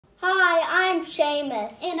I'm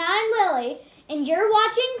Seamus. And I'm Lily, and you're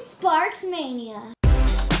watching Sparksmania.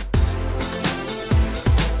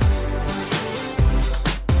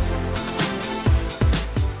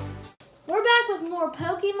 We're back with more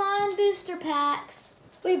Pokemon booster packs.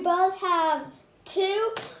 We both have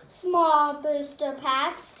 2 small booster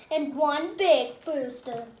packs and 1 big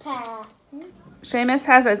booster pack. Seamus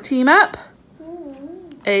has a team up,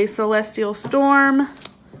 a Celestial Storm,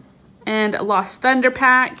 and a Lost Thunder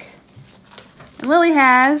pack. And Lily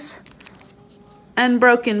has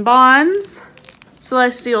Unbroken Bonds,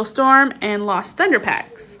 Celestial Storm, and Lost Thunder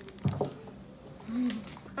packs.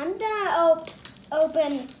 I'm gonna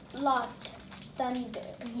open Lost Thunder.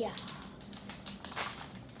 Yeah.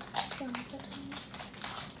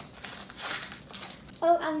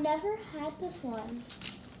 Oh, I've never had this one.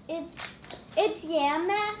 It's Yam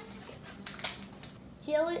Mask,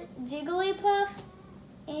 Jigglypuff,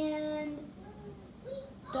 and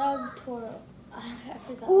Dog Twirl. I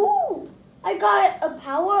forgot. Ooh, I got a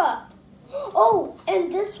power up. Oh, and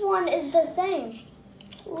this one is the same.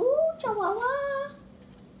 Ooh, Chihuahua.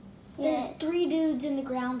 There's 3 dudes in the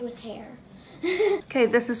ground with hair. Okay,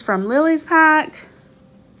 this is from Lily's pack.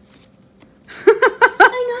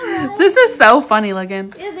 I know, right? This is so funny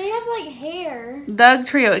looking. Yeah, they have like hair. Doug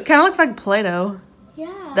Trio. It kind of looks like Play-Doh.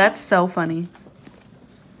 Yeah. That's so funny.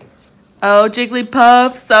 Oh,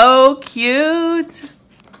 Jigglypuff, so cute.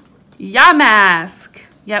 Yamask.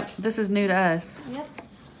 Yep, this is new to us. Yep.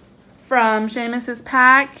 From Seamus's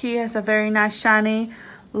pack, he has a very nice shiny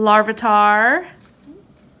Larvitar.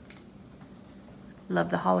 Love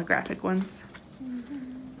the holographic ones.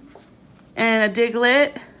 And a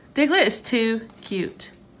Diglett. Diglett is too cute.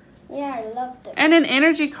 Yeah, I loved it. And an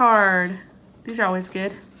energy card. These are always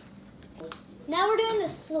good. Now we're doing the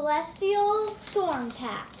Celestial Storm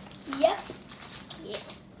pack. Yep. Yeah.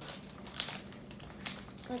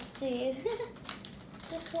 Let's see.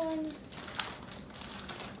 This one.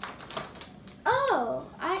 Oh,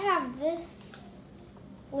 I have this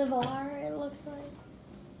Livar, it looks like.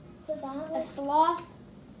 A sloth.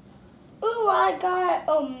 Ooh, I got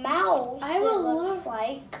a mouse. I will it looks look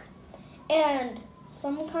like, and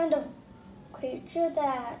some kind of creature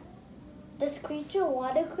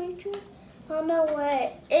water creature. I don't know what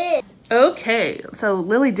it is. Okay, so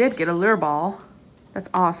Lily did get a lure ball. That's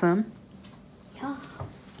awesome.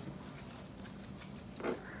 Yes.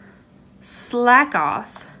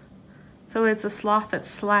 Slackoth. So it's a sloth that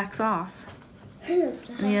slacks off. And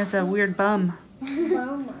he has a weird bum. And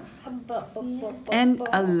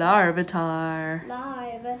a Larvitar.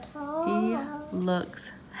 He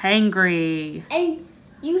looks hangry. And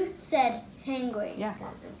you said hangry. Yeah.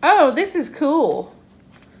 Oh, this is cool.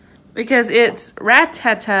 Because it's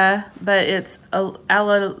Rattata, but it's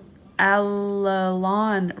Alalon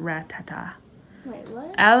Rattata. Wait,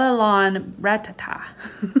 what? Alalon Rattata.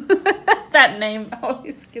 That name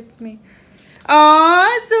always gets me. Aw,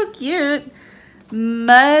 it's so cute.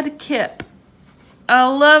 Mudkip. I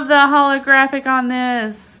love the holographic on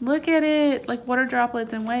this. Look at it. Like water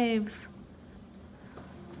droplets and waves.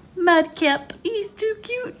 Mudkip. He's too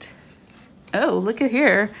cute. Oh, look at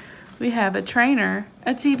here. We have a trainer,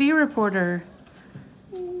 a TV reporter.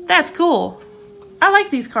 That's cool. I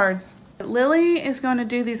like these cards. Lily is going to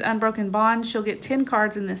do these Unbroken Bonds. She'll get 10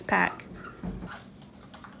 cards in this pack.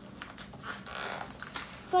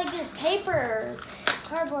 It's like this paper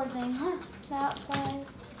cardboard thing, huh? The outside.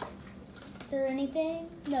 Is there anything?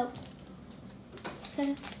 Nope. So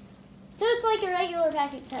it's like a regular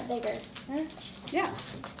pack except bigger, huh? Yeah.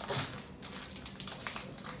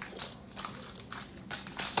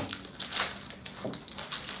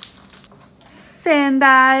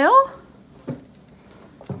 Sandile.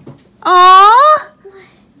 Aww.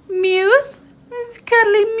 Muth. It's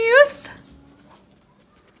cuddly Muth.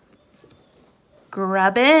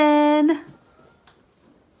 Grubbin.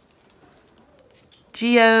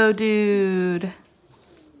 Geodude.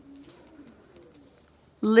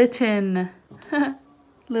 Litten.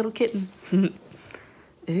 Little kitten.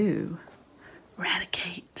 Ooh.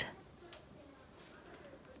 Raticate.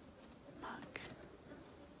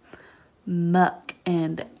 Muck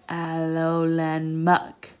and Alolan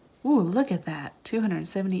Muck. Ooh, look at that.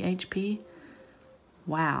 270 HP.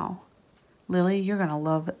 Wow. Lily, you're going to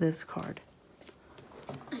love this card.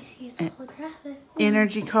 I see it's holographic.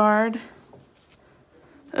 Energy card.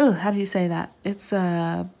 Oh, how do you say that? It's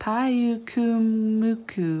a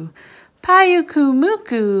Payukumuku.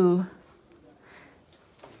 Payukumuku.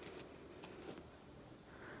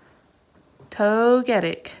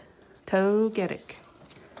 Togetic. Togetic.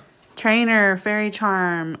 Trainer, Fairy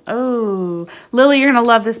Charm. Oh, Lily, you're going to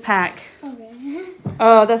love this pack. Okay.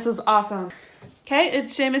 Oh, this is awesome. Okay,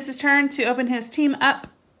 it's Seamus' turn to open his Team Up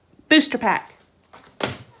booster pack.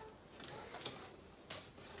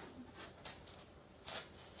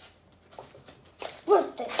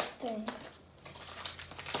 What this thing?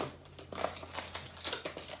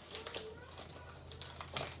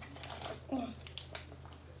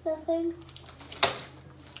 Nothing.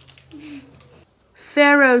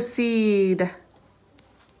 Pharaoh Seed.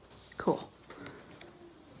 Cool.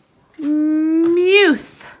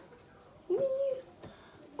 Mewth.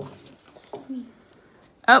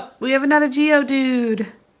 Oh, we have another Geodude.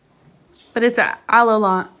 But it's a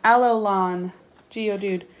Alolan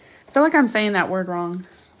Geodude. I feel like I'm saying that word wrong.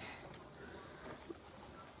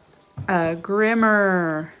 A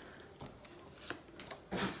Grimmer.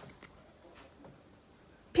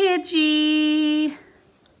 Pidgey.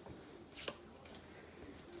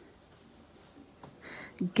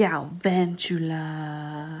 Galvantula.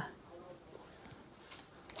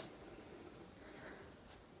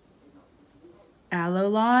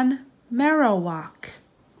 Alolan Marowak.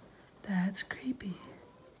 That's creepy.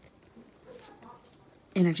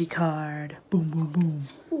 Energy card. Boom, boom, boom.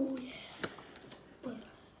 Oh,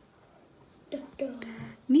 yeah.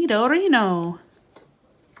 Nidorino.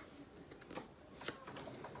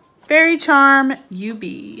 Fairy Charm UB.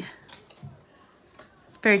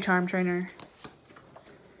 Fairy Charm Trainer.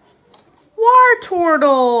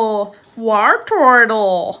 Wartortle.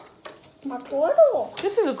 Wartortle. My portal.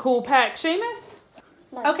 This is a cool pack, Seamus.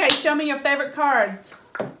 Nice. Okay, show me your favorite cards.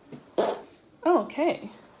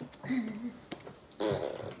 Okay.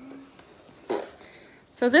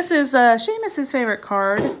 So this is Seamus' favorite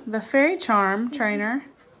card, the Fairy Charm Trainer.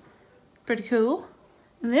 Pretty cool.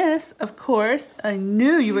 And this, of course, I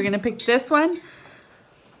knew you were going to pick this one.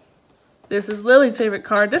 This is Lily's favorite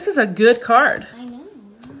card. This is a good card. I know.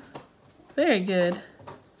 Very good.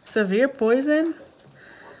 Severe Poison.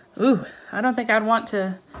 Ooh, I don't think I'd want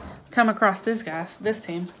to come across this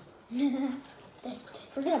team. We're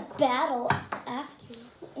gonna battle after.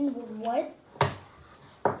 And what?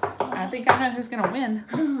 I think I know who's going to win.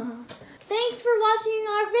 Thanks for watching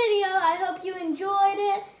our video. I hope you enjoyed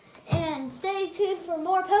it. And stay tuned for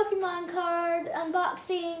more Pokemon card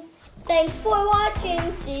unboxing. Thanks for watching.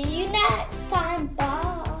 See